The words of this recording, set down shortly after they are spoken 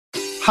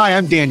Hi,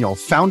 I'm Daniel,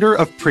 founder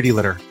of Pretty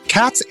Litter.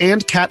 Cats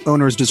and cat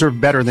owners deserve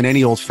better than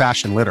any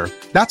old-fashioned litter.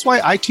 That's why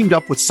I teamed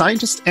up with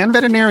scientists and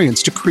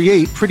veterinarians to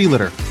create Pretty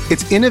Litter.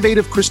 Its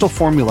innovative crystal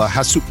formula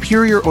has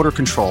superior odor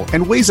control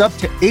and weighs up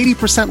to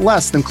 80%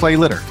 less than clay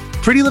litter.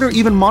 Pretty Litter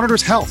even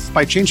monitors health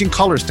by changing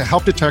colors to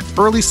help detect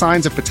early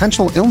signs of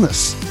potential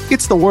illness.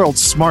 It's the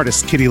world's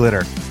smartest kitty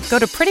litter. Go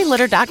to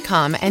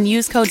prettylitter.com and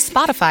use code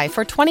SPOTIFY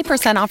for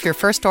 20% off your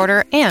first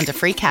order and a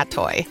free cat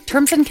toy.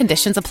 Terms and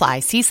conditions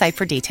apply. See site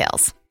for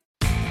details.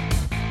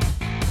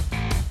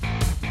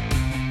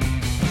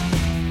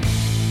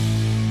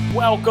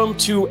 Welcome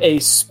to a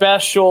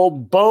special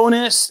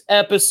bonus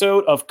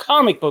episode of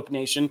Comic Book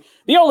Nation,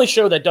 the only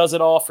show that does it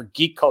all for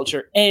geek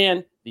culture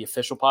and the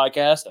official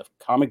podcast of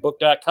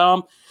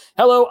comicbook.com.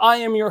 Hello, I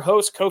am your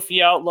host,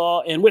 Kofi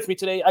Outlaw, and with me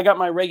today, I got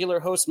my regular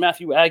hosts,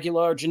 Matthew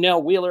Aguilar,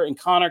 Janelle Wheeler, and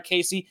Connor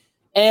Casey,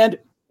 and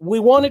we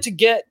wanted to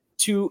get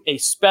to a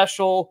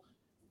special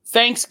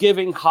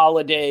Thanksgiving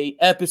holiday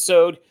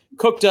episode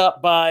cooked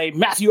up by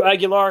Matthew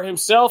Aguilar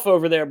himself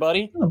over there,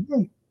 buddy. Oh,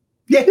 hey.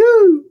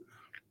 Yahoo!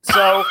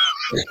 So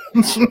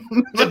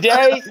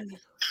today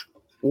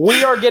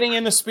we are getting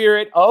in the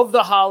spirit of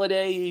the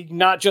holiday,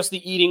 not just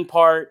the eating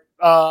part,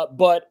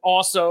 but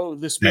also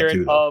the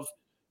spirit of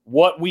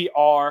what we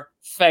are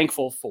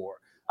thankful for.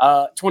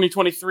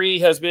 2023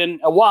 has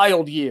been a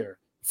wild year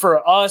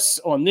for us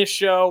on this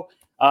show.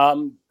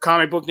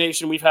 Comic Book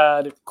Nation, we've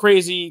had a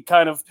crazy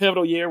kind of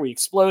pivotal year. We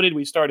exploded.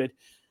 We started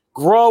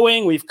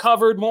growing. We've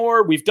covered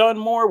more. We've done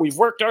more. We've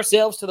worked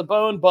ourselves to the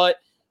bone, but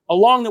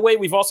along the way,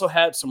 we've also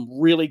had some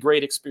really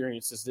great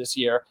experiences this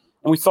year,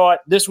 and we thought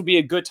this would be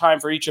a good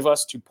time for each of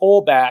us to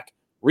pull back,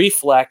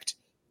 reflect,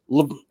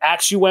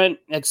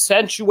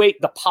 accentuate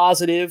the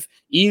positive,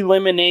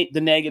 eliminate the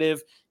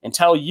negative, and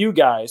tell you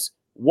guys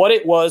what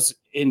it was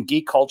in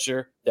geek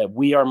culture that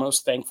we are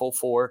most thankful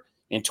for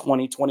in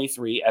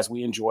 2023 as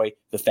we enjoy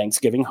the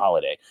Thanksgiving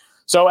holiday.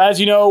 So as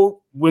you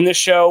know, in this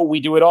show, we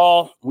do it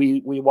all.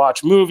 We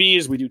watch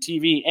movies, we do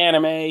TV,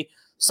 anime,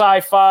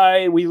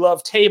 sci-fi, we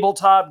love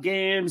tabletop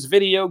games,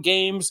 video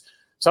games.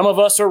 Some of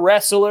us are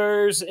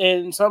wrestlers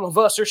and some of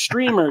us are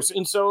streamers.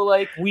 And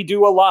so we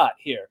do a lot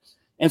here.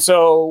 And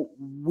so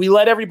we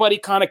let everybody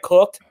kind of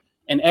cook,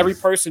 and every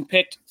person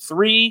picked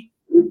 3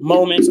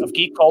 moments of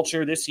geek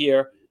culture this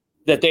year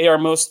that they are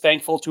most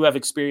thankful to have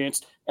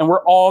experienced. And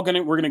we're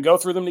going to go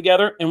through them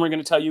together, and we're going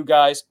to tell you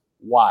guys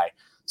why.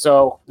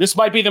 So this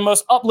might be the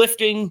most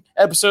uplifting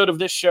episode of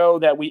this show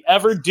that we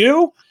ever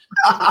do.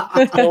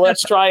 So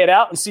let's try it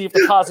out and see if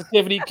the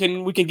positivity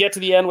we can get to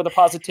the end with a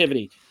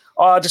positivity.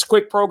 Just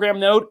quick program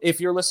note: if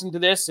you're listening to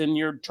this and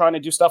you're trying to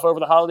do stuff over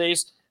the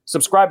holidays,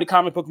 subscribe to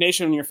Comic Book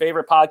Nation on your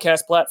favorite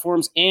podcast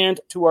platforms and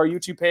to our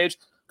YouTube page,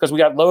 because we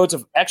got loads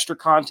of extra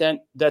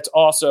content that's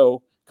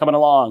also coming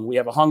along. We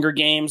have a Hunger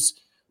Games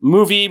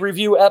movie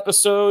review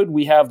episode.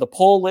 We have the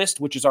Pull List,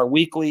 which is our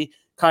weekly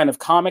kind of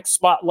comic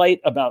spotlight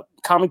about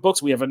comic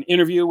books. We have an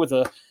interview with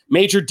a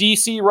major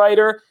DC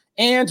writer.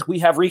 And we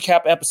have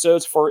recap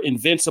episodes for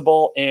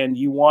Invincible, and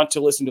you want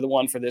to listen to the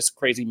one for this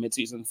crazy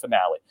midseason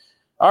finale.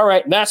 All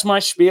right, that's my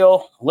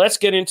spiel. Let's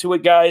get into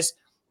it, guys.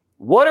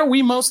 What are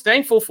we most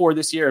thankful for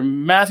this year?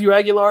 Matthew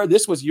Aguilar,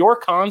 this was your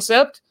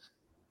concept.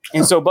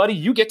 And so, buddy,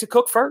 you get to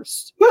cook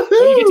first. So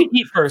you get to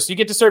eat first. You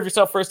get to serve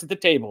yourself first at the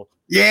table.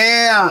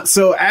 Yeah.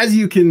 So as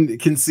you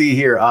can see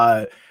here,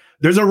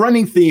 there's a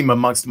running theme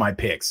amongst my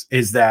picks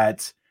is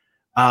that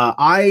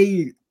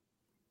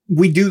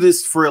we do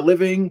this for a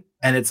living.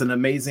 And it's an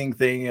amazing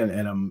thing,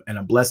 and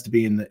I'm blessed to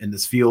be in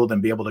this field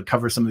and be able to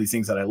cover some of these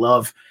things that I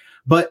love.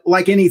 But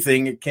like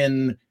anything, it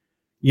can,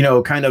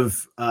 kind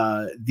of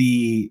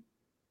the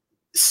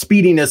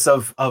speediness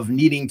of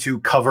needing to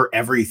cover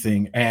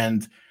everything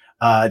and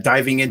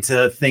diving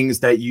into things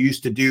that you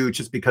used to do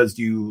just because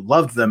you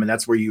loved them, and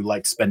that's where you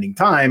like spending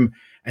time,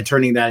 and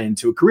turning that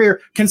into a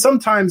career can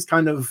sometimes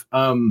kind of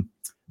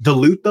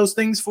dilute those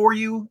things for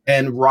you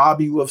and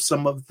rob you of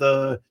some of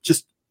the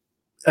just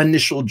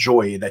initial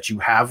joy that you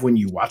have when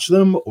you watch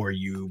them or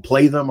you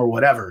play them or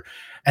whatever.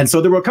 And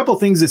so there were a couple of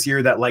things this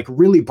year that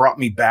really brought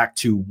me back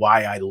to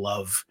why I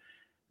love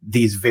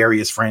these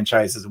various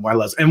franchises and why I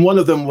love. And one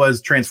of them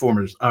was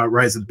Transformers,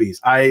 Rise of the Beast.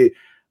 I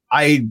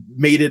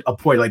made it a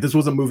point, this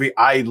was a movie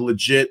I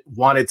legit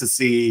wanted to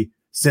see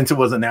since it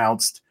was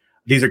announced.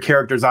 These are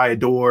characters I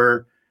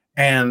adore,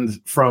 and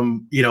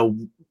from,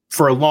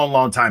 for a long,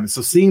 long time. And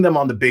so seeing them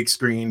on the big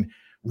screen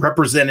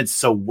represented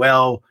so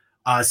well.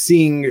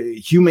 Seeing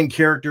human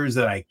characters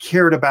that I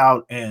cared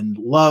about and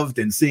loved,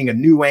 and seeing a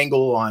new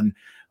angle on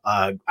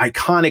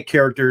iconic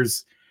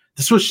characters.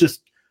 This was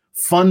just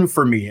fun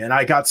for me. And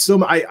I got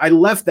I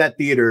left that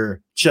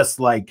theater just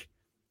there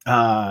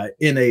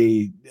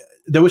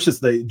was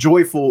just the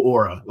joyful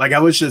aura. I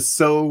was just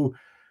so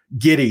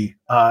giddy.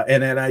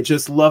 And I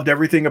just loved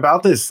everything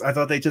about this. I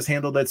thought they just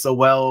handled it so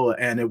well.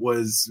 And it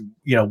was,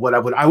 what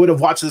I would have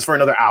watched this for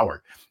another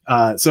hour.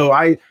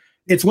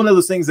 It's one of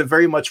those things that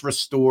very much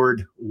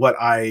restored what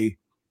I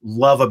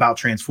love about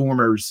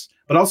Transformers,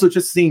 but also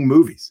just seeing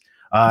movies.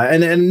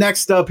 And then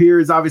next up here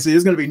is obviously,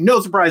 there's going to be no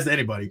surprise to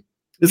anybody.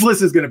 this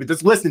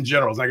list in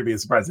general is not going to be a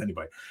surprise to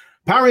anybody.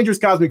 Power Rangers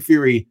Cosmic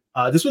Fury.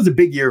 This was a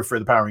big year for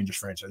the Power Rangers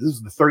franchise. This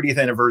was the 30th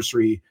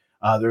anniversary.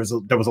 There was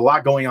a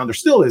lot going on. There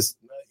still is,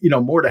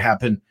 more to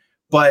happen.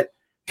 But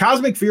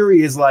Cosmic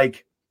Fury is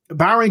like,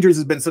 Power Rangers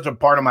has been such a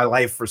part of my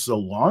life for so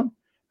long.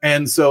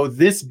 And so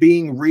this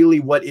being really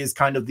what is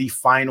kind of the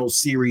final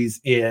series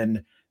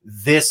in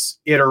this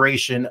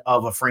iteration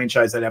of a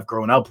franchise that I've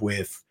grown up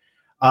with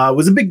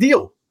was a big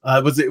deal.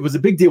 It was a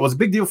big deal. It was a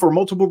big deal for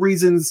multiple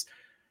reasons.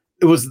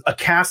 It was a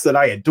cast that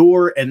I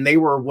adore, and they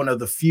were one of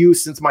the few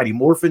since Mighty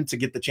Morphin to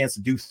get the chance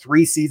to do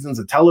 3 seasons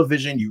of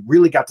television. You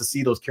really got to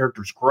see those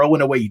characters grow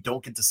in a way you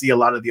don't get to see a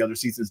lot of the other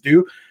seasons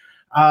do.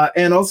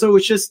 And also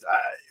it's just,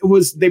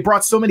 they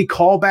brought so many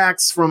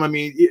callbacks from,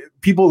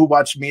 people who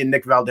watch me and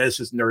Nick Valdez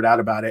just nerd out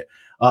about it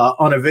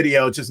on a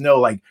video, just know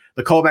like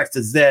the callbacks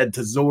to Zed,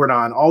 to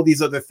Zordon, all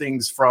these other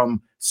things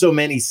from so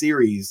many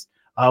series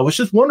was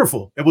just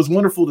wonderful. It was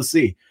wonderful to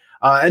see.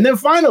 And then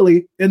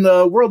finally, in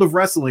the world of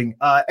wrestling,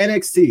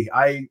 NXT,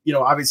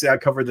 obviously I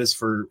cover this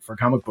for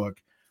Comic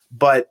Book,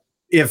 but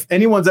if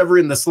anyone's ever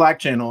in the Slack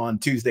channel on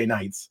Tuesday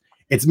nights,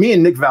 it's me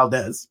and Nick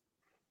Valdez.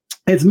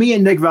 It's me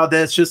and Nick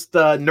Valdez just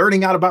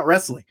nerding out about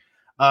wrestling.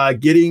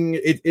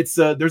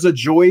 There's a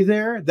joy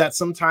there that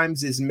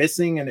sometimes is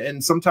missing,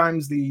 and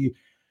sometimes the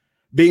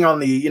being on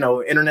the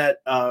internet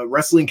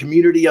wrestling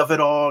community of it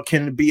all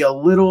can be a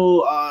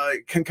little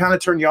can kind of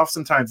turn you off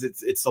sometimes.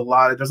 There's a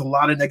lot of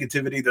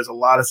negativity, there's a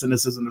lot of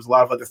cynicism, there's a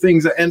lot of other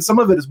things, and some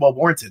of it is well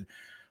warranted.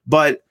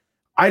 But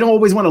I don't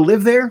always want to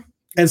live there,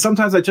 and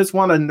sometimes I just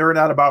want to nerd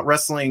out about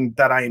wrestling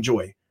that I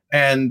enjoy.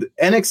 And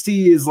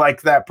NXT is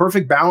like that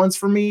perfect balance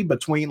for me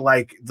between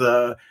like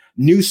the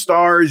new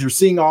stars, you're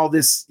seeing all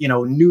this,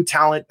 new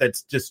talent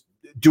that's just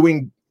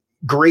doing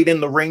great in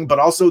the ring, but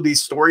also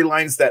these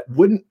storylines that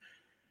wouldn't,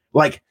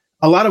 like,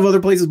 a lot of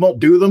other places won't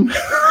do them.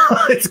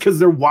 It's because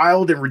they're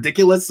wild and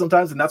ridiculous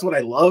sometimes, and that's what I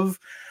love.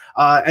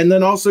 And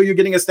then also you're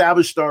getting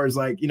established stars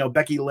like,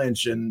 Becky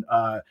Lynch and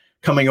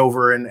coming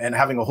over and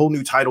having a whole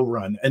new title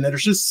run. And then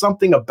there's just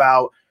something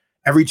about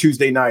every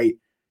Tuesday night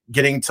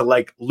getting to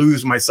like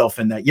lose myself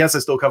in that. Yes, I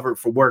still cover it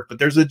for work, but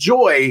there's a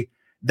joy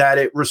that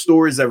it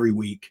restores every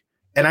week.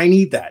 And I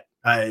need that.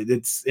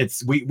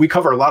 We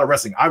cover a lot of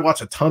wrestling. I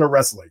watch a ton of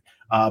wrestling,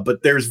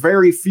 but there's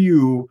very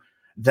few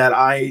that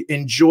I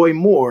enjoy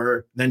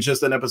more than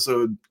just an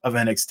episode of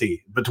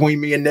NXT.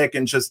 Between me and Nick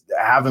and just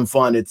having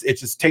fun, it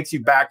just takes you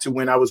back to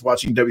when I was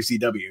watching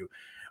WCW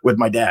with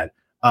my dad,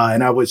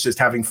 and I was just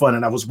having fun,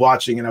 and I was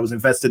watching, and I was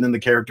invested in the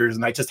characters,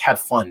 and I just had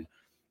fun.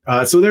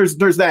 So there's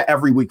that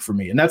every week for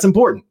me, and that's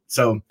important.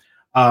 So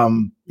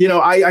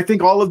I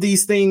think all of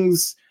these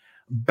things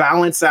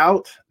balance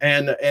out,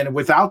 and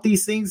without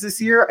these things this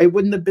year, it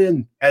wouldn't have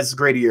been as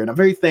great a year. And I'm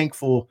very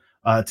thankful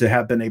to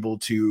have been able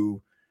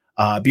to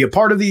be a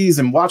part of these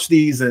and watch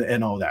these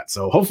and all that.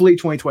 So hopefully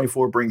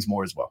 2024 brings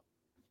more as well.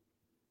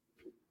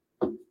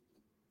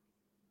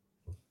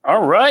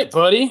 All right,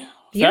 buddy.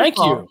 Beautiful. Thank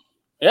you.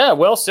 Yeah,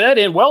 well said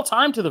and well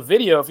timed to the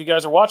video. If you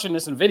guys are watching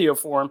this in video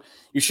form,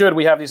 you should.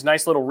 We have these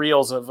nice little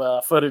reels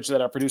of footage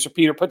that our producer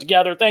Peter put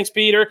together. Thanks,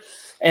 Peter.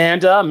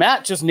 And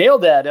Matt just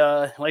nailed that,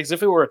 like as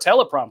if it were a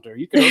teleprompter.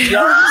 You could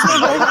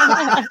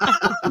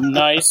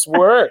nice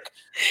work.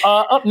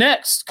 Up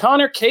next,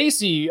 Connor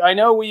Casey. I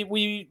know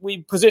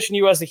we position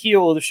you as the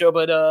heel of the show,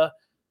 but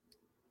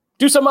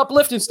do some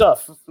uplifting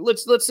stuff.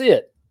 Let's see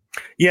it.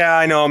 Yeah,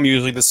 I know I'm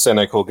usually the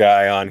cynical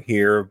guy on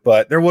here,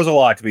 but there was a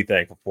lot to be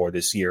thankful for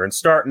this year. And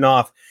starting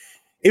off,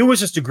 it was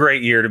just a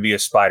great year to be a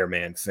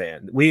Spider-Man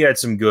fan. We had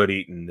some good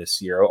eating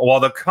this year. While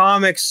the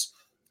comics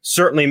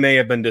certainly may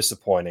have been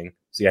disappointing,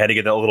 see, I had to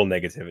get that little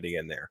negativity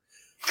in there.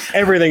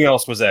 Everything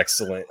else was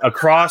excellent.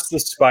 Across the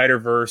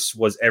Spider-Verse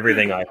was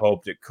everything I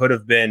hoped it could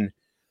have been.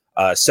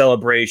 A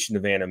celebration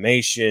of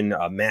animation,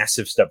 a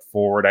massive step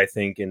forward, I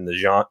think, in the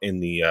genre, in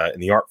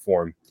the art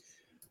form,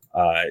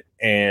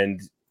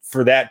 and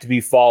for that to be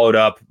followed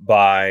up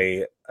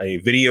by a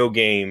video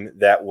game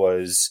that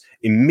was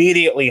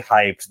immediately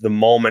hyped the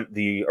moment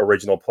the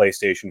original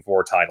PlayStation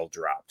 4 title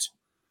dropped.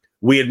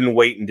 We had been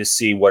waiting to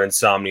see what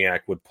Insomniac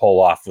would pull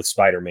off with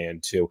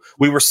Spider-Man 2.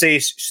 We were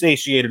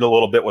satiated a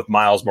little bit with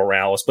Miles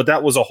Morales, but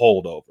that was a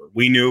holdover.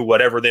 We knew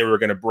whatever they were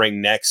going to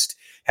bring next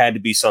had to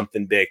be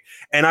something big.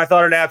 And I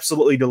thought it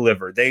absolutely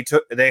delivered. They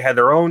had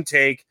their own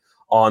take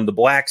on the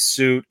Black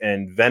Suit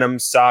and Venom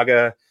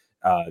saga.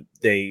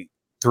 They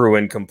threw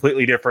in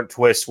completely different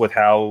twists with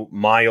how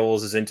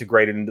Miles is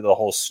integrated into the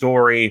whole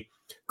story.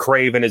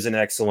 Kraven is an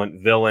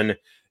excellent villain.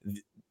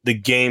 The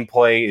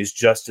gameplay is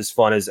just as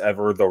fun as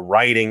ever. The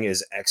writing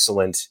is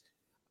excellent.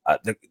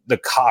 The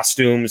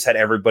costumes had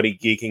everybody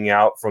geeking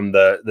out, from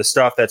the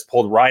stuff that's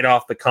pulled right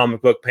off the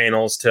comic book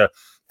panels to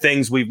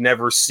things we've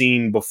never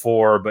seen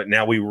before, but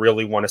now we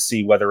really want to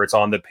see, whether it's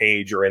on the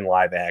page or in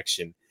live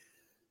action.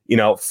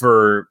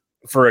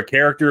 For a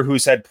character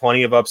who's had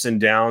plenty of ups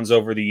and downs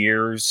over the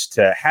years,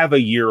 to have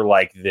a year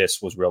like this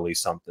was really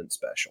something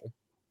special.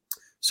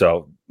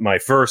 So my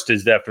first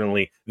is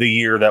definitely the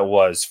year that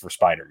was for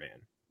Spider-Man.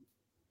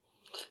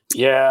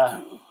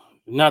 Yeah,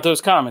 Not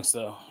those comics,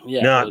 though.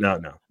 Yeah.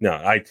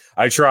 No.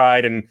 I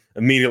tried and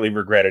immediately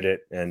regretted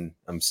it, and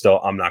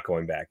I'm not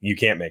going back. You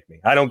can't make me.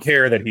 I don't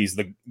care that he's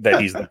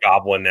the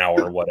goblin now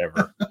or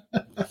whatever.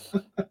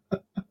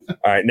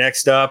 All right,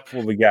 next up,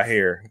 what we got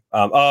here?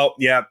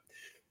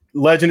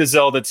 Legend of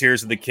Zelda: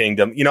 Tears of the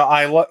Kingdom.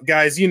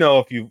 Guys,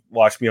 if you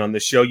watch me on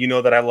this show, you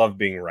know that I love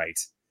being right.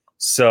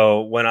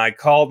 So when I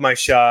called my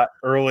shot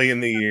early in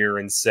the year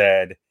and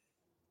said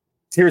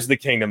Tears of the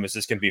Kingdom is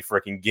just going to be a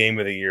freaking Game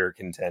of the Year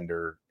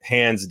contender,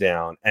 hands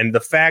down. And the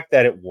fact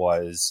that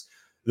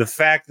the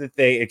fact that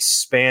they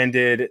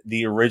expanded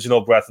the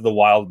original Breath of the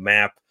Wild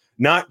map,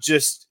 not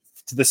just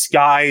to the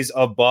skies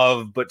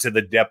above, but to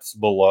the depths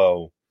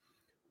below,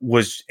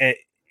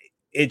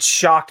 it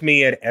shocked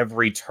me at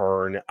every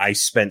turn. I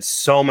spent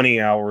so many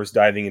hours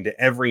diving into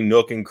every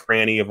nook and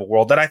cranny of a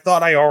world that I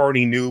thought I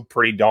already knew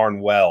pretty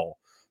darn well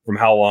from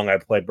how long I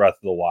played Breath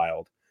of the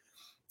Wild.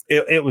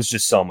 It was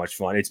just so much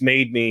fun. It's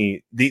made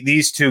me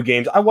these two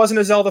games. I wasn't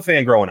a Zelda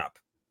fan growing up,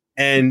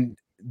 and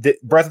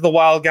Breath of the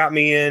Wild got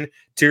me in.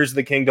 Tears of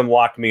the Kingdom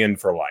locked me in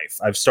for life.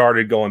 I've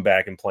started going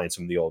back and playing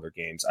some of the older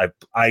games.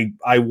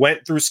 I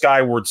went through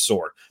Skyward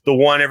Sword, the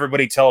one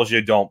everybody tells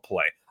you don't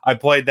play. I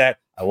played that.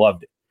 I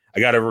loved it. I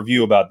got a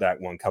review about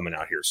that one coming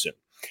out here soon.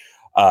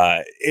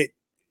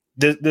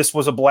 This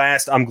was a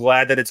blast. I'm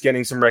glad that it's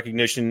getting some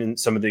recognition in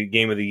some of the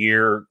Game of the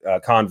Year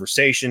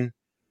conversation.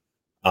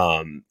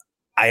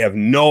 I have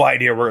no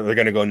idea where they're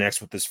going to go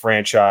next with this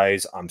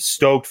franchise. I'm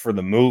stoked for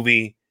the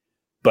movie,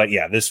 but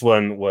yeah, this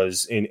one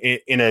was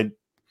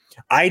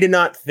I did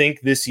not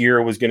think this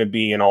year was going to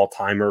be an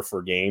all-timer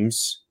for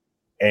games,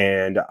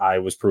 and I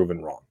was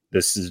proven wrong.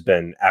 This has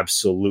been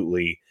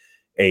absolutely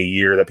a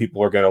year that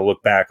people are going to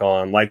look back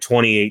on, like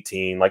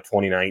 2018, like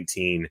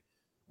 2019,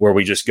 where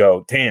we just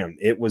go, damn,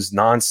 it was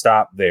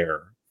nonstop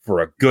there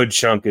for a good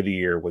chunk of the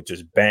year with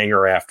just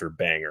banger after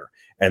banger.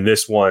 And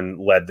this one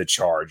led the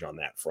charge on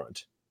that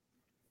front.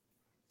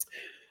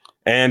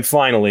 And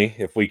finally,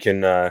 if we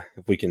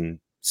can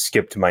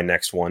skip to my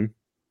next one.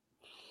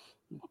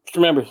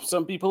 Remember,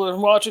 some people are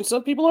watching,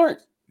 some people aren't.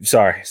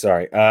 Sorry.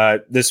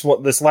 This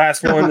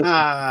last one,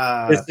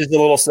 this is a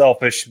little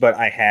selfish, but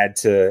I had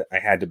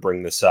to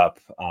bring this up.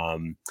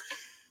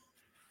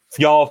 If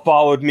y'all have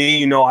followed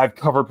me, I've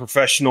covered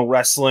professional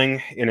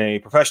wrestling in a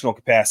professional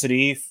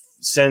capacity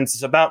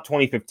since about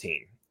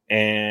 2015.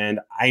 And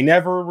I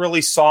never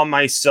really saw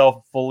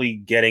myself fully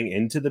getting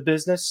into the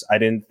business. I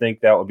didn't think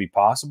that would be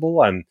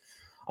possible. I'm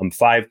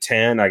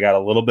 5'10". I got a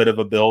little bit of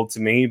a build to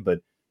me,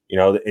 but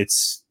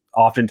it's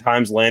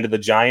oftentimes land of the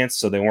giants,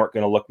 so they weren't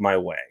going to look my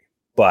way.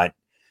 But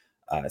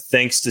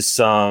thanks to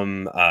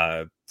some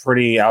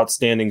pretty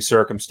outstanding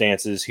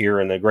circumstances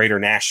here in the greater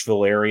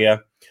Nashville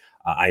area,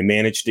 I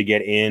managed to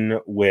get in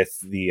with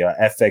the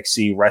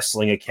FXE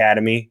Wrestling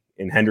Academy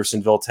in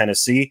Hendersonville,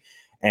 Tennessee.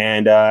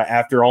 And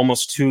after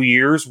almost 2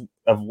 years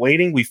of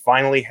waiting, we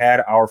finally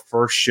had our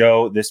first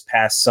show this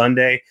past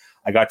Sunday.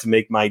 I got to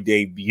make my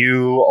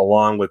debut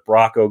along with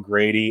Brock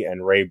O'Grady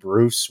and Ray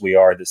Bruce. We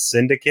are the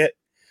Syndicate.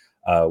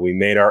 We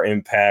made our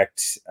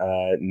impact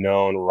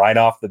known right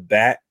off the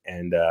bat,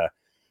 and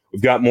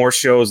we've got more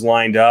shows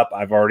lined up.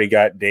 I've already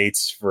got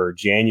dates for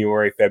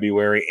January,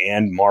 February,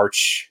 and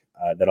March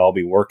that I'll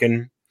be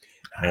working.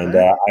 And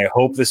I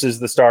hope this is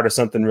the start of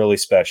something really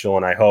special.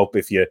 And I hope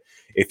if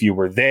you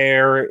were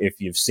there,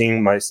 if you've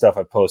seen my stuff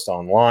I post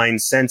online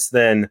since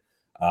then,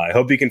 I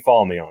hope you can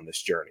follow me on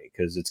this journey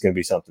because it's going to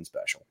be something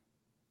special.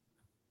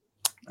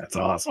 That's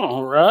awesome.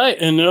 All right.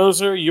 And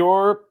those are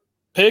your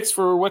picks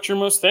for what you're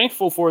most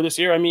thankful for this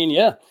year. I mean,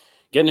 yeah,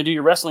 getting to do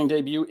your wrestling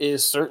debut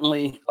is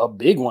certainly a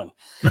big one.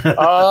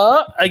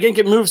 I think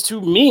it moves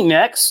to me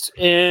next,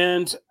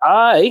 and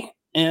I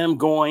am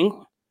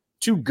going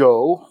to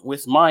go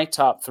with my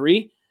top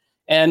three.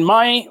 And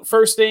my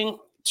first thing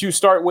to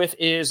start with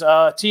is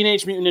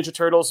Teenage Mutant Ninja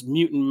Turtles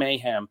Mutant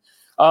Mayhem.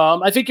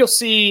 I think you'll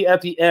see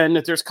at the end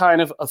that there's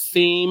kind of a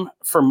theme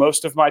for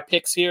most of my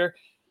picks here,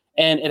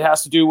 and it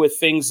has to do with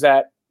things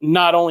that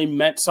not only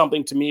meant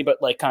something to me,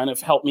 but like kind of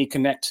helped me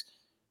connect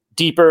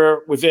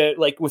deeper with it,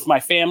 like with my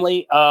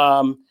family.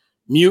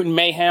 Mutant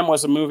Mayhem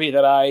was a movie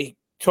that I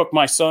took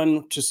my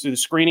son to the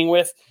screening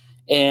with,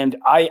 and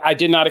I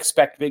did not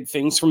expect big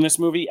things from this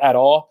movie at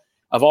all.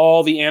 Of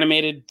all the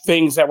animated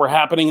things that were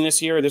happening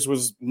this year, this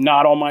was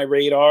not on my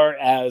radar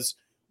as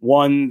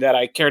one that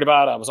I cared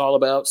about. I was all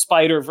about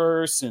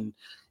Spider-Verse and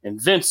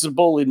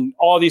Invincible and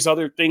all these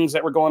other things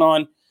that were going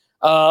on.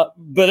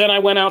 But then I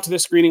went out to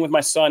this screening with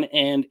my son,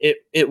 and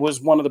it was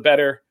one of the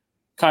better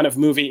kind of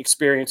movie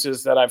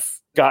experiences that I've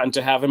gotten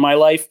to have in my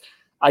life.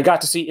 I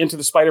got to see Into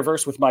the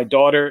Spider-Verse with my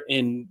daughter,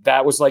 and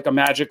that was like a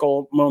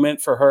magical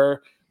moment for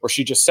her where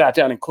she just sat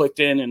down and clicked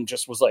in and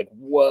just was like,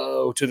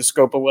 whoa, to the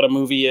scope of what a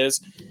movie is.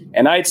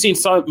 And I had seen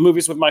some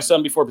movies with my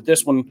son before, but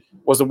this one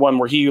was the one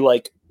where he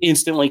like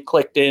instantly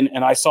clicked in,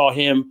 and I saw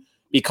him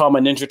become a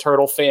Ninja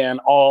Turtle fan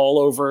all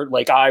over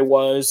like I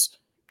was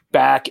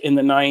back in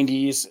the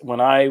 90s when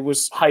I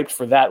was hyped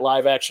for that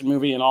live action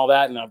movie and all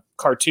that, and a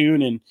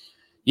cartoon. And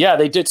yeah,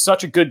 they did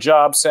such a good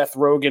job, Seth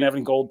Rogen,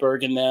 Evan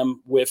Goldberg, and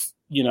them with,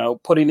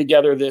 putting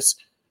together this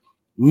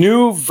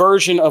new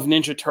version of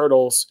Ninja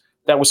Turtles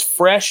that was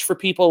fresh for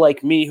people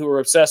like me who were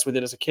obsessed with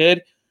it as a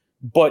kid,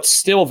 but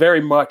still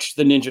very much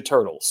the Ninja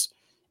Turtles.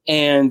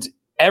 And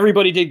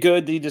everybody did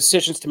good. The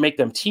decisions to make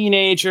them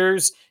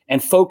teenagers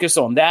and focus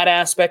on that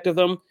aspect of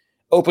them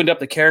opened up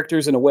the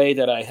characters in a way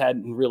that I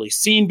hadn't really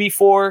seen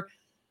before.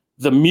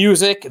 The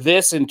music,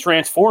 this and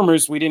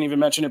Transformers, we didn't even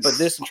mention it, but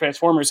this and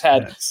Transformers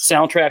had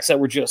soundtracks that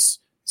were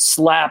just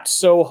slapped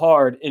so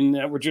hard and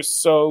that were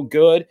just so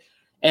good.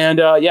 And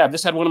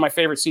this had one of my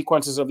favorite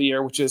sequences of the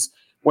year, which is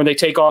when they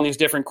take on these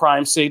different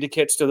crime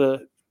syndicates to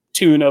the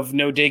tune of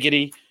No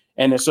Diggity.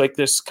 And it's like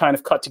this kind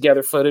of cut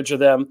together footage of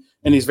them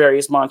in these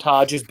various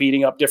montages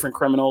beating up different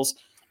criminals.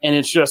 And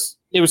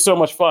it was so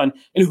much fun.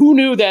 And who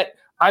knew that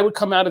I would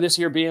come out of this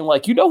year being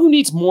like, you know who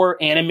needs more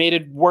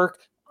animated work?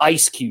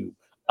 Ice Cube.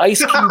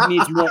 Ice Cube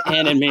needs more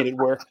animated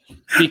work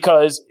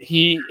because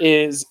he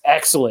is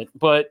excellent.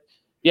 But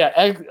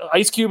yeah,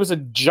 Ice Cube is a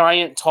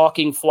giant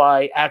talking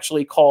fly,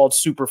 actually called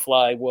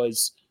Superfly.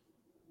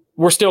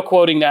 We're still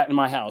quoting that in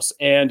my house.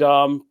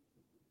 And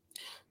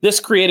this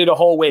created a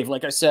whole wave.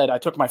 Like I said, I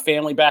took my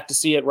family back to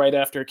see it right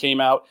after it came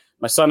out.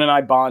 My son and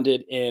I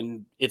bonded,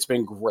 and it's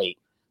been great.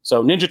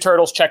 So Ninja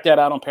Turtles, check that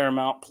out on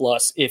Paramount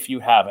Plus if you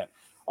haven't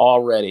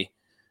already.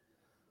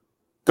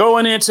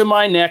 Going into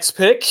my next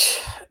pick,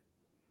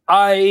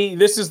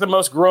 this is the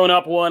most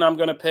grown-up one I'm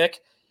going to pick.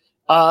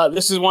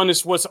 This is one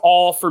that was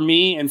all for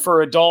me and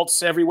for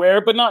adults everywhere,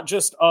 but not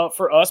just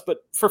for us,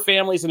 but for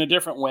families in a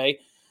different way.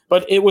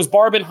 But it was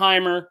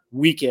Barbenheimer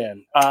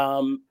weekend.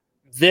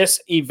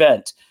 This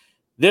event.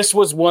 This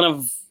was one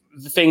of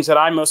the things that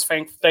I'm most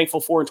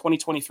thankful for in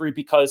 2023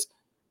 because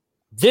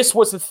this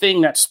was the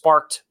thing that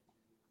sparked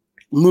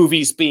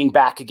movies being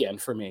back again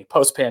for me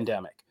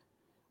post-pandemic.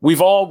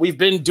 We've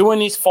been doing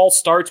these false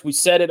starts. We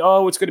said it.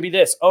 Oh, it's going to be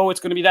this. Oh,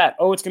 it's going to be that.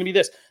 Oh, it's going to be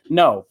this.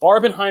 No,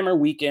 Barbenheimer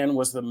weekend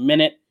was the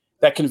minute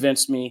that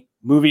convinced me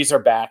movies are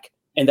back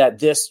and that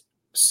this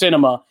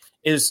cinema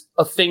is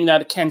a thing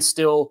that can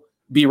still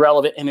be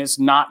relevant and is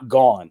not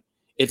gone.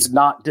 It's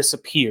not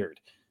disappeared.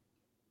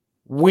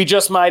 We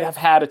just might have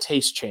had a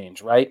taste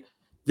change, right?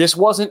 It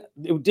wasn't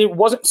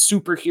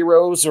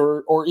superheroes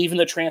or even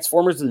the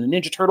Transformers and the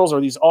Ninja Turtles or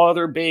these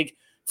other big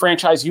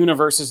franchise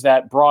universes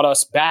that brought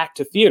us back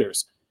to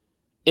theaters.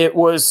 It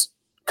was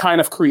kind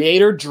of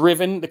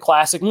creator-driven, the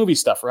classic movie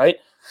stuff, right?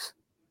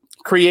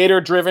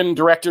 Creator-driven,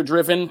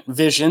 director-driven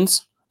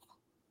visions,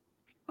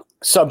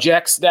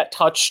 subjects that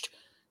touched,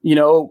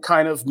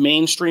 kind of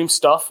mainstream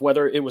stuff,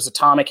 whether it was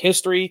atomic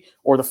history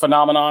or the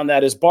phenomenon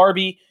that is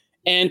Barbie,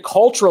 and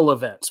cultural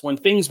events when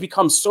things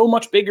become so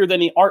much bigger than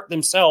the art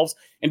themselves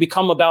and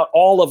become about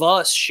all of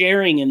us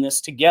sharing in this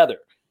together.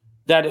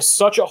 That is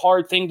such a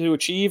hard thing to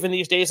achieve in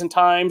these days and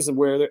times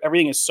where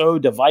everything is so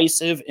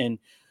divisive and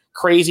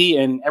crazy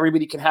and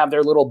everybody can have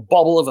their little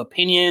bubble of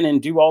opinion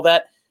and do all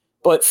that.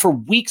 But for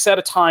weeks at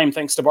a time,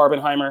 thanks to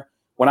Barbenheimer,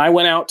 when I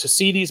went out to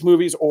see these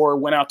movies or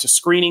went out to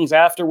screenings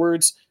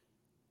afterwards,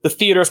 the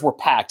theaters were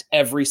packed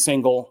every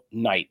single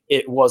night.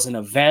 It was an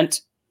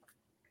event.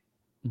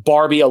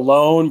 Barbie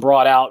alone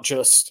brought out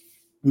just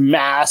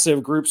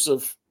massive groups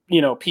of,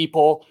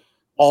 people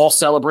all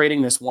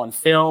celebrating this one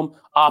film.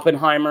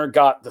 Oppenheimer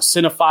got the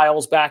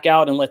cinephiles back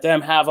out and let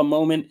them have a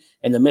moment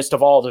in the midst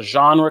of all the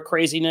genre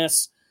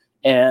craziness.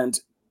 And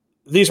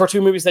these were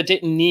two movies that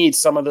didn't need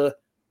some of the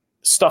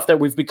stuff that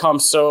we've become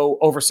so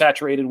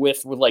oversaturated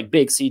with like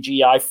big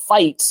CGI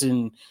fights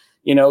and,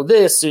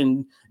 this,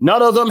 and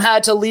none of them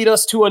had to lead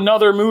us to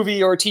another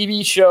movie or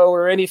TV show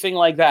or anything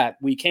like that.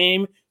 We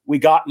came, we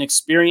got an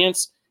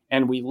experience,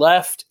 and we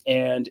left,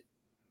 and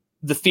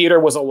the theater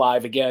was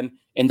alive again.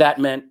 And that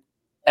meant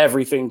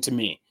everything to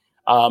me.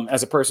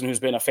 As a person who's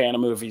been a fan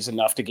of movies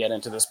enough to get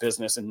into this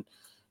business and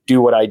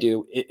do what I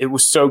do, it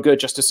was so good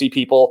just to see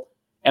people.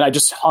 And I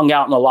just hung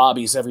out in the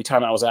lobbies every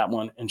time I was at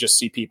one and just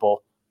see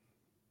people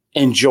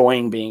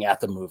enjoying being at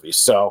the movies.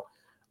 So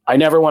I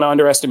never want to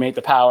underestimate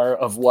the power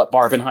of what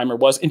Barbenheimer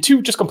was in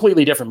two just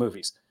completely different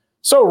movies.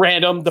 So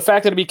random. The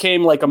fact that it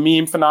became like a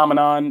meme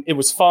phenomenon, it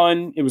was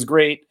fun. It was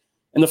great.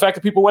 And the fact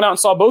that people went out and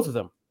saw both of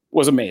them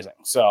was amazing.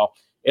 So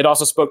it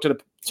also spoke to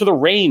the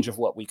range of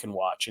what we can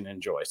watch and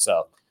enjoy.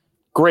 So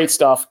great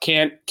stuff.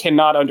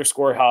 Cannot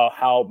underscore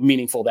how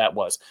meaningful that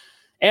was.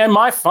 And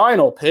my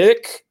final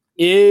pick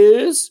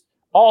is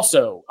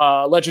also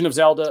Legend of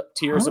Zelda: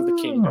 Tears of the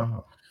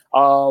Kingdom.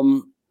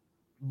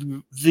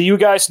 You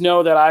guys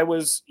know that I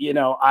was,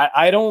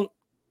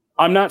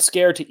 I'm not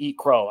scared to eat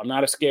crow. I'm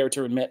not scared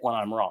to admit when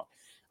I'm wrong.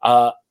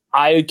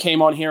 I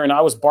came on here and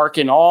I was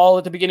barking all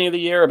at the beginning of the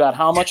year about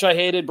how much I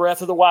hated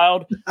Breath of the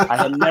Wild. I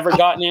had never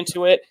gotten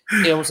into it.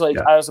 It was like,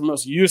 I was the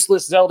most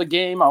useless Zelda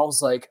game. I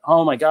was like,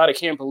 oh my God, I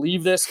can't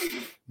believe this.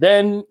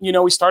 Then,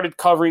 we started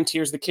covering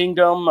Tears of the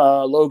Kingdom.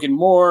 Logan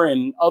Moore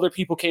and other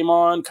people came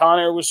on.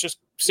 Connor was just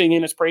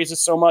singing his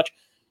praises so much.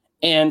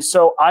 And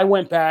so I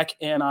went back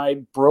and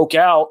I broke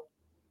out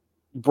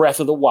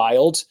Breath of the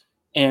Wild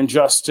and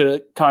just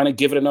to kind of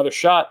give it another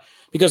shot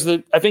because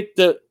I think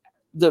the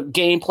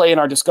gameplay and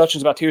our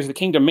discussions about Tears of the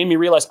Kingdom made me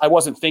realize I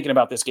wasn't thinking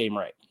about this game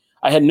right.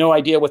 I had no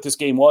idea what this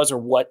game was or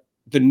what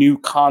the new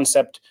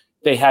concept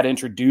they had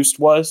introduced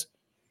was.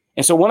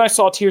 And so when I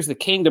saw Tears of the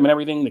Kingdom and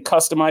everything, the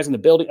customizing the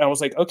building, I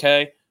was like,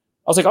 okay.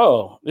 I was like,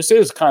 oh, this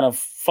is kind of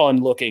fun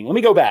looking. Let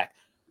me go back.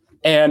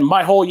 And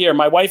my whole year,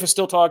 my wife is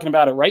still talking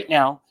about it right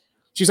now.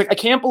 She's like, I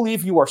can't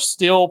believe you are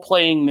still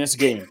playing this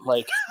game.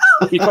 Like,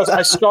 because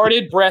I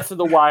started Breath of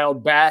the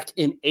Wild back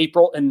in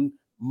April, and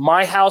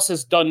my house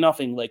has done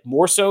nothing, like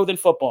more so than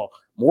football,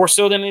 more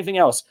so than anything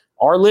else.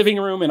 Our living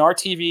room and our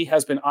TV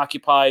has been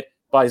occupied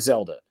by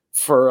Zelda.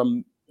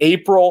 From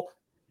April,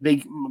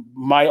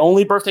 my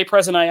only birthday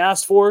present I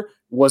asked for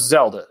was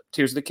Zelda,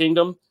 Tears of the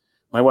Kingdom.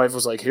 My wife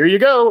was like, here you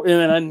go. And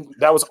then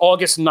that was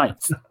August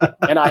 9th.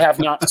 And I have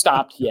not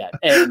stopped yet.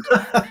 And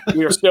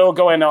we are still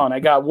going on. I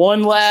got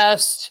one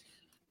last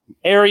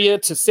area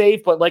to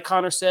save. But like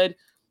Connor said,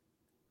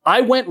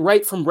 I went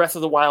right from Breath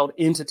of the Wild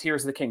into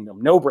Tears of the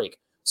Kingdom. No break.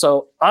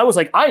 So I was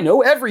like, I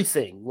know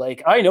everything.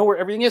 Like, I know where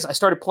everything is. I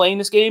started playing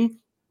this game.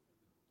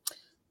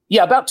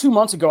 Yeah, about 2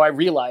 months ago, I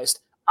realized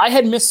I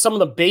had missed some of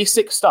the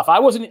basic stuff.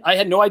 I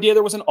had no idea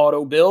there was an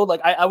auto build. Like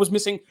I was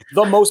missing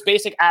the most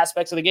basic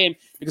aspects of the game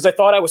because I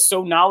thought I was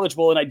so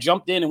knowledgeable and I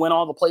jumped in and went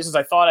all the places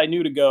I thought I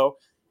knew to go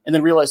and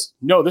then realized,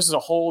 no, this is a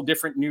whole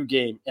different new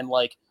game. And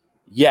like,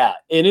 yeah.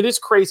 And it is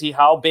crazy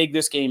how big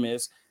this game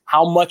is,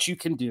 how much you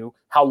can do,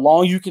 how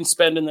long you can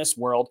spend in this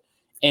world.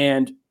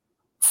 And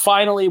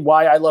finally,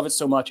 why I love it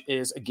so much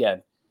is,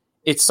 again,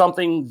 it's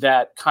something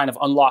that kind of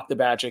unlocked the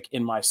magic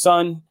in my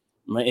son,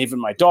 even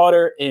my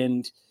daughter,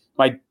 and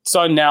my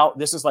son now,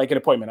 this is like an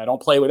appointment. I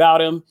don't play without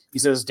him. He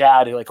says,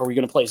 Dad, like, are we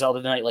going to play Zelda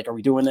tonight? Like, are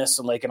we doing this?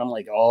 And I'm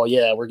like, oh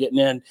yeah, we're getting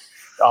in.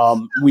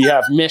 We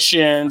have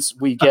missions.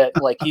 We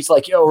get like, he's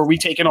like, yo, are we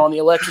taking on the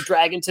Electric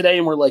Dragon today?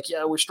 And we're like,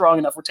 yeah, we're strong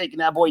enough. We're taking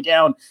that boy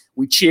down.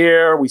 We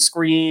cheer, we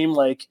scream.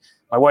 Like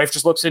my wife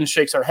just looks in,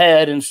 shakes her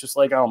head. And it's just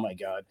like, oh my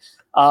God.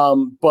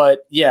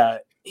 But yeah,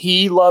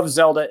 he loves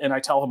Zelda. And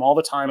I tell him all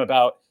the time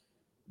about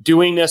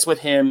doing this with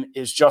him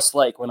is just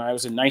like when I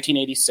was in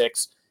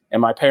 1986. And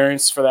my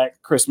parents for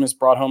that Christmas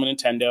brought home a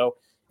Nintendo.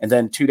 And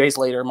then 2 days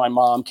later, my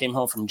mom came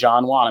home from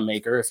John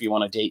Wanamaker, if you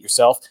want to date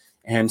yourself,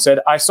 and said,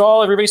 I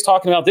saw everybody's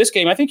talking about this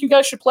game. I think you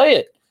guys should play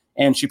it.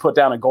 And she put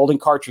down a golden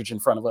cartridge in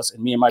front of us.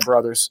 And me and my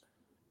brothers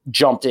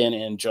jumped in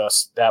and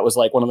that was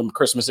like one of the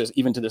Christmases,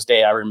 even to this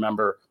day, I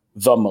remember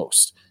the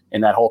most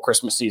in that whole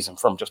Christmas season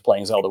from just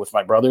playing Zelda with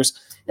my brothers.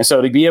 And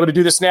so to be able to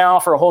do this now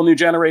for a whole new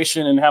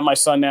generation and have my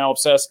son now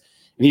obsessed,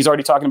 and he's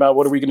already talking about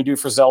what are we going to do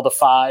for Zelda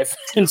 5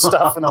 and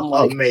stuff. And I'm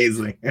like,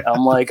 amazing.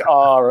 I'm like,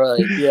 all right,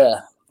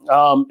 yeah.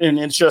 And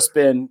it's just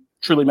been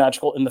truly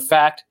magical. And the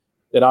fact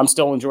that I'm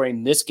still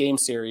enjoying this game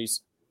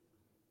series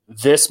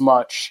this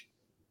much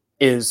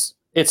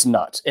it's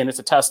nuts. And it's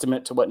a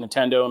testament to what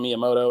Nintendo and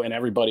Miyamoto and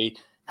everybody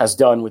has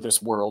done with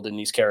this world and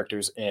these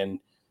characters. And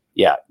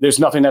yeah, there's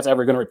nothing that's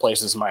ever going to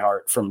replace this in my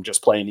heart from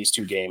just playing these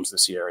two games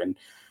this year. And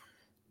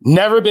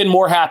never been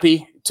more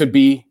happy to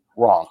be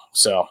wrong.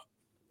 So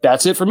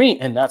that's it for me.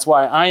 And that's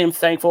why I am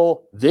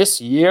thankful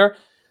this year.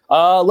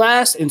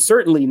 Last and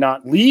certainly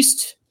not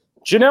least,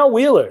 Janelle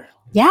Wheeler.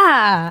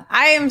 Yeah,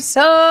 I am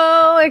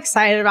so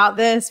excited about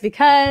this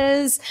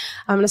because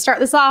I'm going to start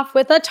this off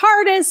with a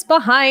TARDIS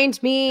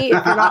behind me.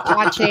 If you're not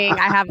watching,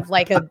 I have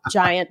like a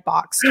giant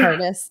box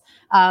TARDIS.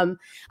 I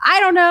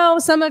don't know.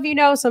 Some of you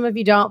know, some of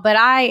you don't, but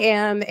I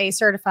am a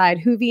certified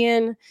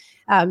Whovian.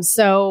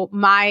 So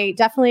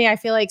definitely, I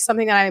feel like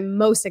something that I'm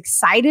most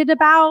excited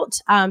about,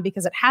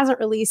 because it hasn't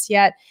released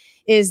yet,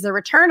 is the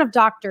return of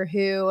Doctor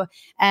Who,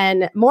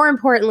 and more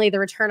importantly, the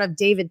return of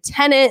David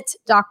Tennant,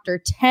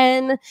 Dr.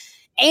 Ten,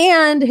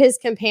 and his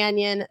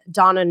companion,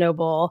 Donna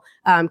Noble.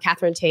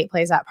 Catherine Tate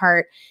plays that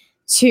part,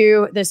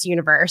 to this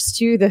universe,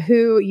 to the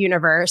Who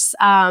universe.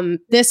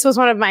 This was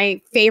one of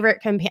my favorite,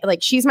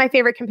 she's my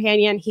favorite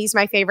companion. He's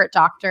my favorite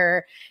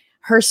doctor.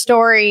 Her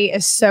story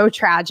is so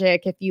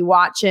tragic. If you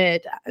watch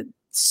it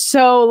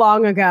so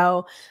long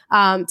ago,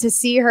 to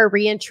see her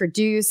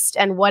reintroduced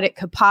and what it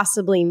could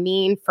possibly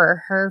mean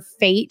for her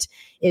fate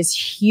is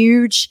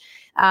huge.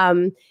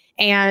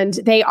 And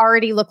they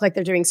already look like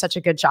they're doing such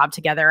a good job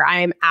together. I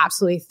am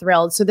absolutely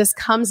thrilled. So this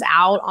comes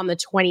out on the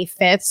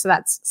 25th. So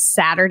that's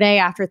Saturday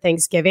after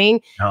Thanksgiving.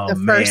 Oh,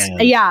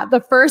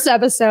 the first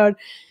episode.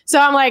 So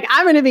I'm like,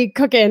 I'm going to be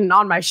cooking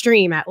on my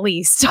stream at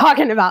least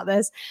talking about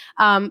this.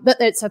 But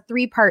it's a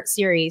 3-part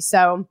series.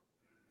 So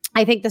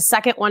I think the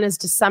second one is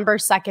December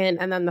 2nd.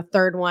 And then the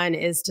third one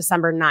is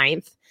December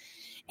 9th.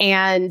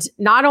 And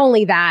not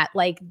only that,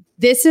 like,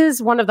 this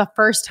is one of the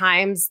first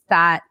times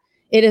that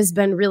it has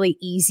been really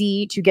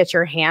easy to get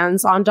your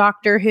hands on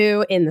Doctor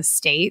Who in the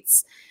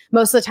States.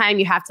 Most of the time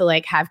you have to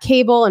like have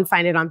cable and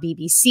find it on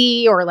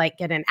BBC or like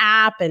get an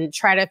app and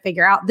try to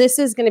figure out. This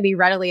is going to be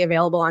readily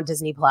available on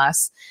Disney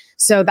Plus.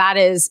 So that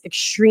is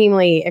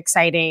extremely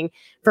exciting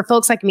for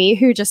folks like me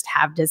who just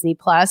have Disney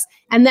Plus.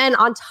 And then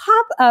on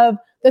top of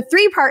the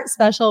 3-part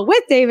special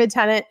with David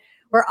Tennant,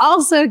 we're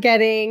also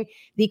getting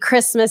the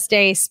Christmas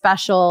Day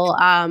special,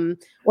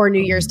 or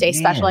New Year's Day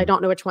special. I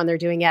don't know which one they're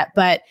doing yet,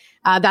 but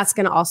that's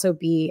going to also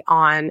be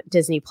on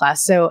Disney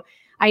Plus. So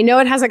I know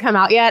it hasn't come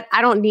out yet.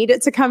 I don't need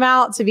it to come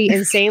out to be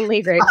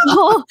insanely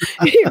grateful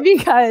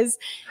because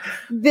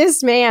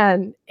this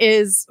man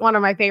is one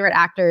of my favorite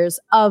actors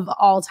of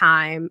all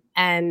time.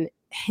 And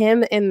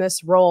him in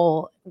this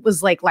role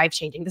was like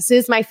life-changing. This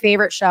is my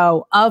favorite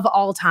show of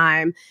all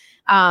time.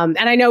 And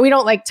I know we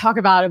don't like talk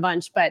about it a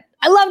bunch, but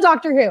I love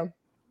Doctor Who.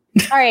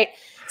 All right.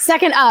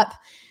 Second up.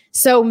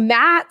 So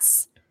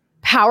Matt's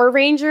Power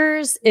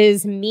Rangers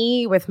is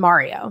me with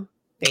Mario,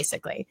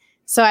 basically.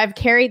 So I've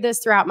carried this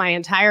throughout my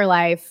entire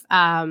life.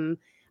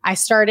 I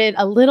started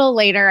a little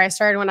later. I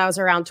started when I was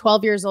around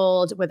 12 years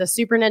old with a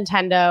Super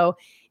Nintendo.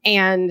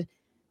 And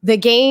the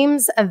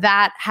games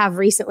that have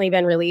recently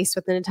been released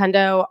with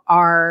Nintendo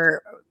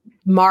are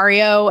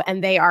Mario,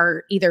 and they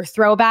are either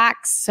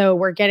throwbacks. So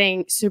we're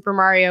getting Super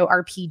Mario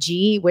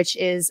RPG, which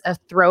is a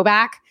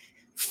throwback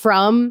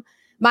from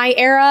my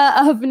era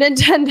of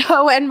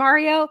Nintendo and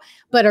Mario,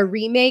 but a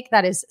remake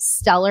that is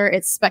stellar.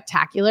 It's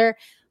spectacular.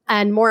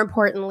 And more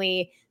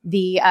importantly,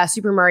 the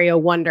Super Mario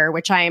Wonder,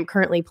 which I am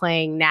currently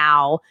playing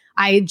now.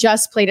 I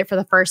just played it for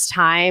the first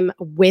time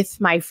with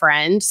my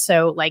friend.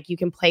 So like you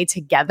can play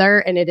together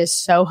and it is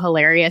so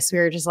hilarious. We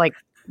were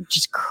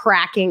just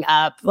cracking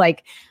up.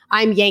 Like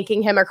I'm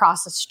yanking him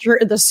across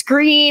the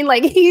screen.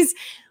 Like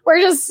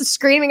we're just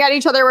screaming at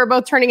each other. We're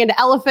both turning into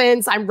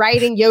elephants. I'm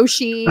riding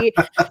Yoshi.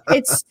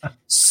 It's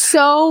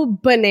so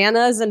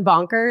bananas and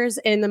bonkers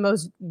in the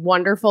most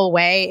wonderful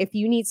way. If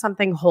you need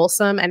something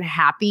wholesome and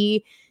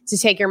happy to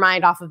take your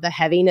mind off of the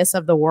heaviness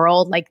of the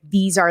world, like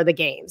these are the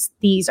games.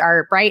 These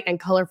are bright and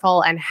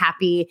colorful and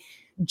happy,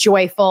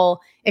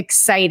 joyful,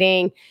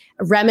 exciting,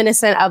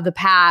 reminiscent of the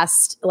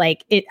past.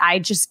 Like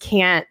I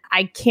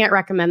can't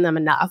recommend them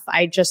enough.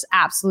 I just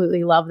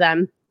absolutely love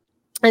them.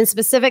 And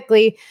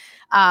specifically,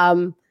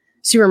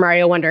 Super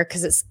Mario Wonder,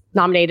 because it's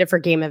nominated for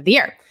Game of the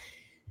Year.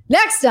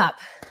 Next up,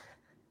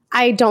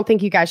 I don't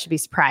think you guys should be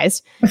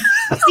surprised.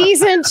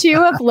 Season 2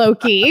 of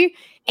Loki,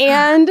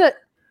 and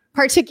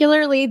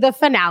particularly the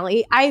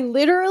finale. I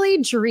literally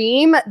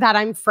dream that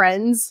I'm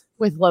friends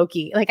with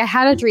Loki. Like I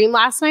had a dream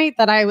last night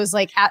that I was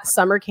like at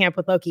summer camp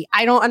with Loki.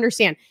 I don't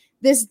understand.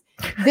 This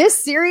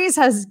series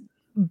has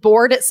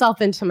bored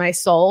itself into my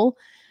soul.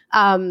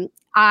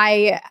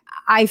 I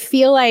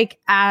feel like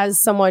as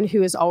someone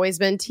who has always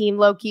been Team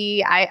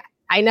Loki,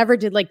 I never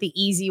did like the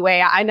easy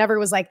way. I never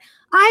was like,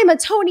 I'm a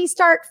Tony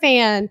Stark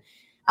fan.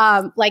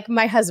 Like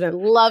my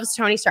husband loves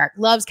Tony Stark,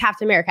 loves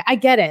Captain America. I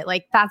get it.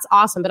 Like, that's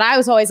awesome. But I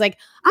was always like,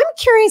 I'm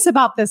curious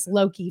about this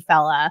Loki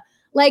fella.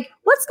 Like,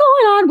 what's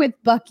going on with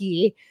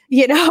Bucky?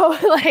 You know,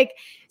 like,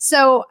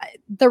 so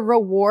the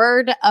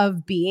reward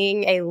of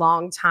being a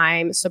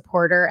longtime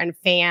supporter and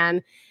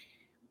fan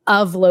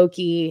of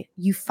Loki,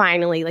 you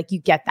finally, like, you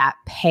get that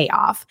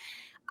payoff.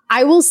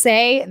 I will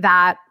say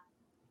that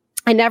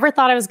I never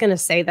thought I was going to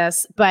say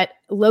this, but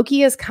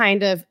Loki is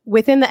kind of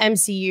within the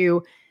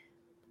MCU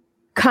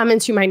come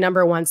into my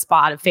number one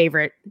spot of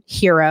favorite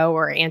hero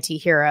or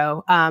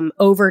anti-hero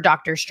over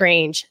Doctor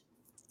Strange,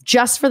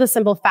 just for the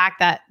simple fact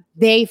that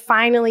they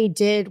finally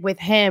did with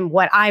him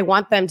what I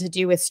want them to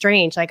do with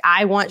Strange. Like,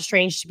 I want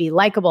Strange to be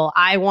likable.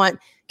 I want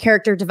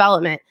character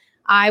development.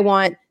 I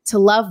want to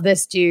love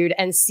this dude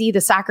and see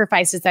the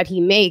sacrifices that he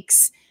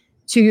makes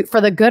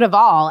for the good of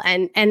all.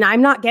 And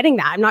I'm not getting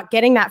that. I'm not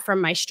getting that from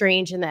my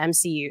Strange in the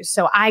MCU.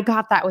 So I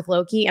got that with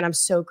Loki, and I'm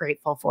so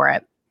grateful for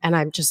it. And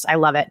I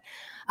love it.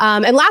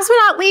 And last but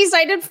not least,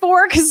 I did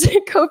 4 because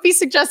Kofi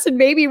suggested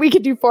maybe we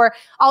could do 4.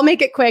 I'll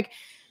make it quick.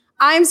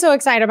 I'm so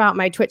excited about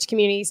my Twitch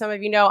community. Some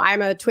of you know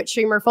I'm a Twitch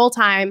streamer full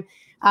time.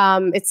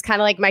 It's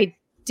kind of like my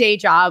day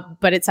job,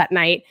 but it's at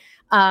night.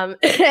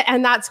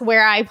 And that's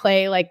where I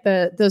play like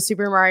the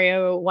Super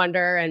Mario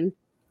Wonder. And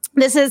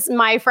this is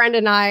my friend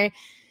and I,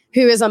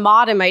 who is a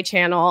mod in my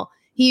channel.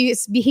 He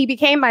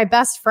became my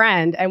best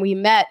friend, and we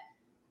met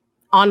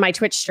on my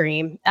Twitch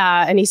stream,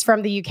 and he's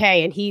from the UK,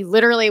 and he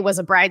literally was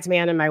a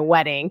bridesman in my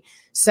wedding.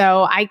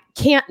 So I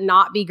can't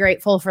not be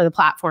grateful for the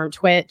platform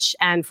Twitch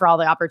and for all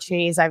the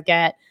opportunities I've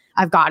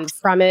gotten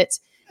from it.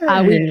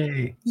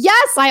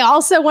 Yes, I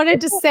also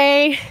wanted to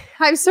say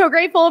I'm so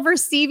grateful for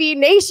CV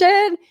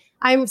Nation.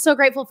 I'm so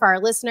grateful for our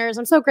listeners.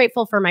 I'm so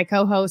grateful for my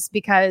co-hosts,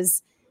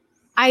 because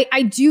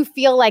I do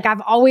feel like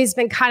I've always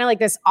been kind of like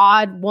this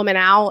odd woman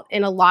out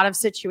in a lot of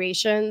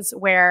situations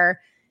where,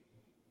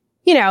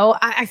 you know,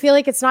 I feel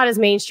like it's not as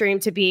mainstream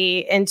to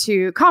be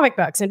into comic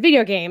books and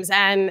video games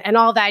and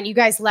all that. And you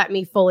guys let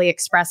me fully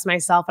express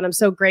myself, and I'm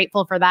so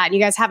grateful for that. And you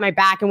guys have my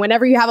back. And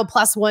whenever you have a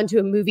 +1 to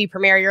a movie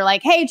premiere, you're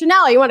like, hey,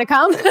 Janelle, you want to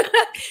come?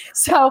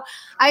 So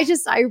I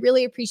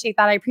really appreciate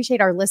that. I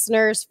appreciate our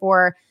listeners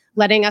for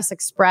letting us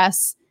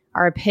express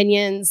our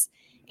opinions.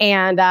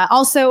 And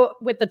also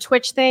with the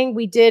Twitch thing,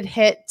 we did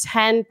hit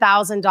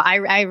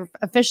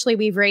 $10,000.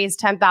 We've raised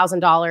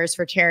 $10,000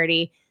 for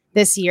charity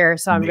this year.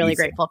 So I'm really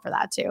grateful for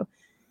that too.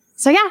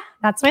 So yeah,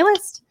 that's my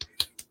list.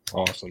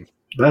 Awesome.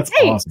 That's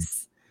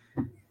Thanks.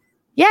 Awesome.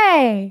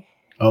 Yay.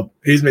 Oh,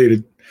 he's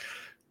muted.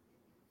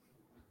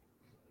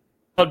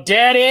 Oh,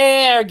 dead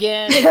air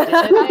again. Dead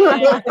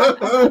air.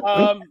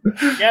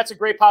 Yeah, it's a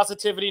great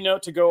positivity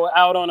note to go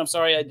out on. I'm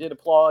sorry, I did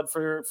applaud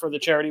for the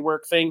charity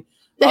work thing.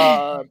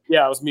 Yeah,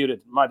 I was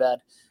muted. My bad.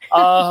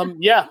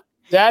 Yeah,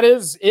 that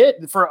is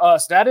it for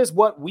us. That is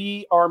what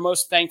we are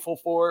most thankful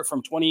for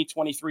from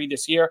 2023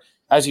 this year.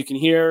 As you can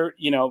hear,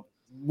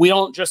 we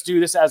don't just do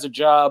this as a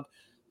job.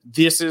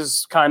 This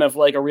is kind of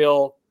like a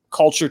real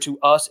culture to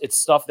us. It's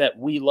stuff that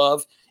we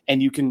love,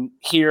 and you can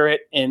hear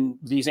it in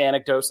these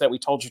anecdotes that we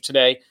told you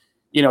today.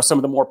 Some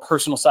of the more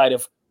personal side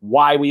of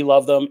why we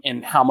love them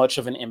and how much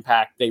of an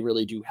impact they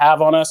really do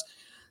have on us.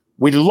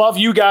 We love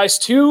you guys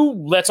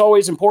too. That's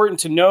always important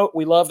to note.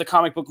 We love the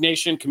Comic Book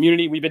Nation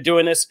community. We've been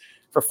doing this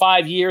for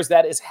 5 years.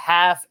 That is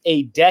half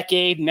a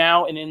decade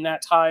now. And in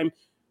that time,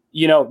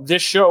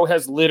 this show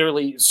has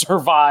literally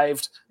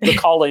survived the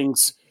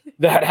cullings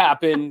that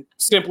happen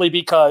simply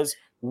because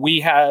we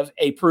have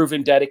a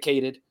proven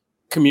dedicated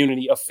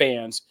community of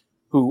fans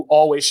who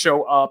always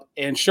show up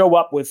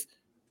with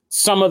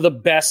some of the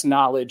best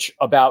knowledge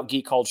about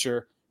geek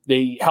culture.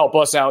 They help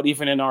us out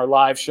even in our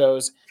live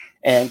shows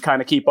and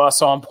kind of keep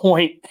us on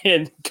point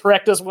and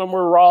correct us when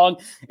we're wrong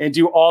and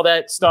do all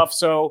that stuff.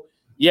 So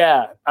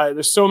yeah,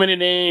 there's so many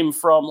names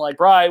from like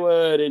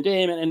Brywood and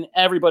Damon and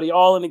everybody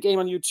all in the game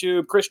on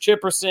YouTube, Chris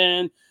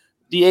Chipperson,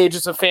 the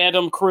Ages of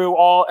Fandom crew,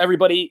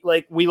 everybody,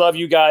 like, we love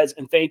you guys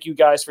and thank you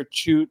guys for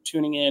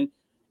tuning in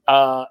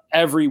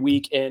every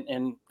week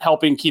and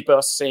helping keep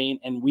us sane.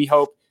 And we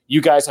hope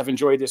you guys have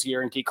enjoyed this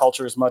year in geek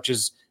culture as much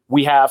as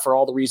we have for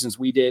all the reasons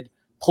we did,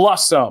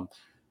 plus some.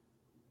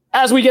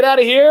 As we get out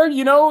of here,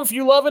 if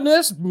you're loving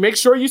this, make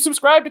sure you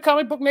subscribe to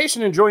Comic Book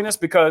Nation and join us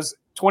because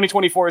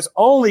 2024 is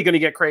only going to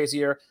get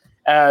crazier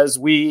as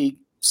we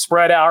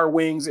spread our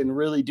wings and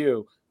really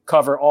do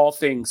cover all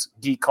things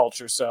geek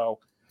culture. So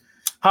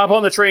hop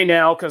on the train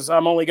now because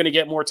I'm only going to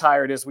get more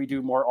tired as we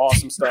do more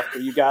awesome stuff for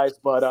you guys.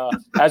 But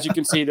as you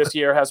can see, this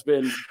year has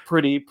been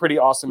pretty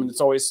awesome, and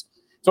it's always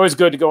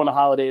good to go in the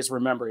holidays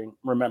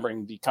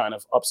remembering the kind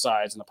of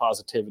upsides and the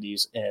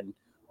positivities and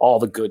all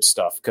the good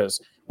stuff,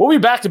 because we'll be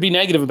back to be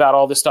negative about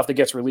all this stuff that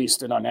gets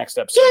released in our next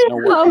episode. No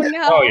worries. Oh,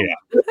 no.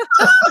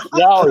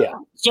 Oh, yeah.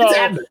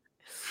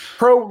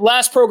 So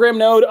last program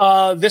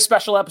note, this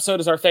special episode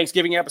is our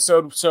Thanksgiving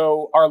episode.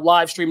 So our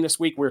live stream this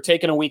week, we're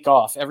taking a week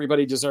off.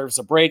 Everybody deserves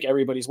a break.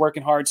 Everybody's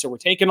working hard. So we're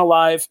taking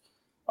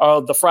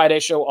the Friday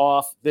show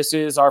off. This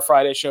is our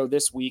Friday show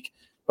this week,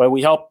 but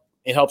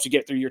it helps you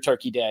get through your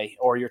turkey day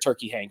or your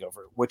turkey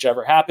hangover,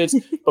 whichever happens.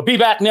 But be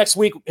back next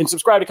week and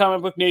subscribe to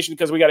Comic Book Nation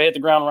because we got to hit the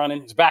ground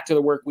running. It's back to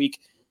the work week.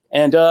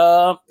 And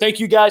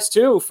thank you guys,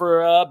 too,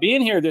 for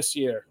being here this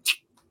year.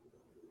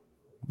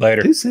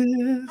 Later.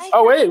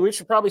 Oh, wait, we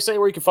should probably say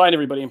where you can find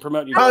everybody and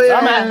promote you guys.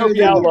 I'm at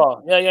Kofi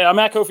Outlaw. Yeah, I'm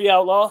at Kofi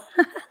Outlaw.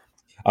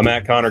 I'm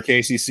at Connor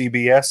Casey,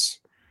 CBS.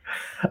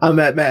 I'm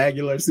at Matt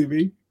Aguilar,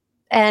 CB.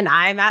 And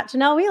I'm at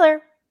Janelle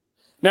Wheeler.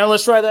 Now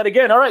let's try that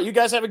again. All right, you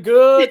guys have a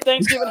good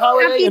Thanksgiving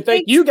holiday, and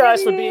thank you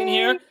guys for being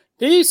here.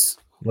 Peace.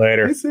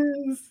 Later.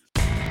 Deuces.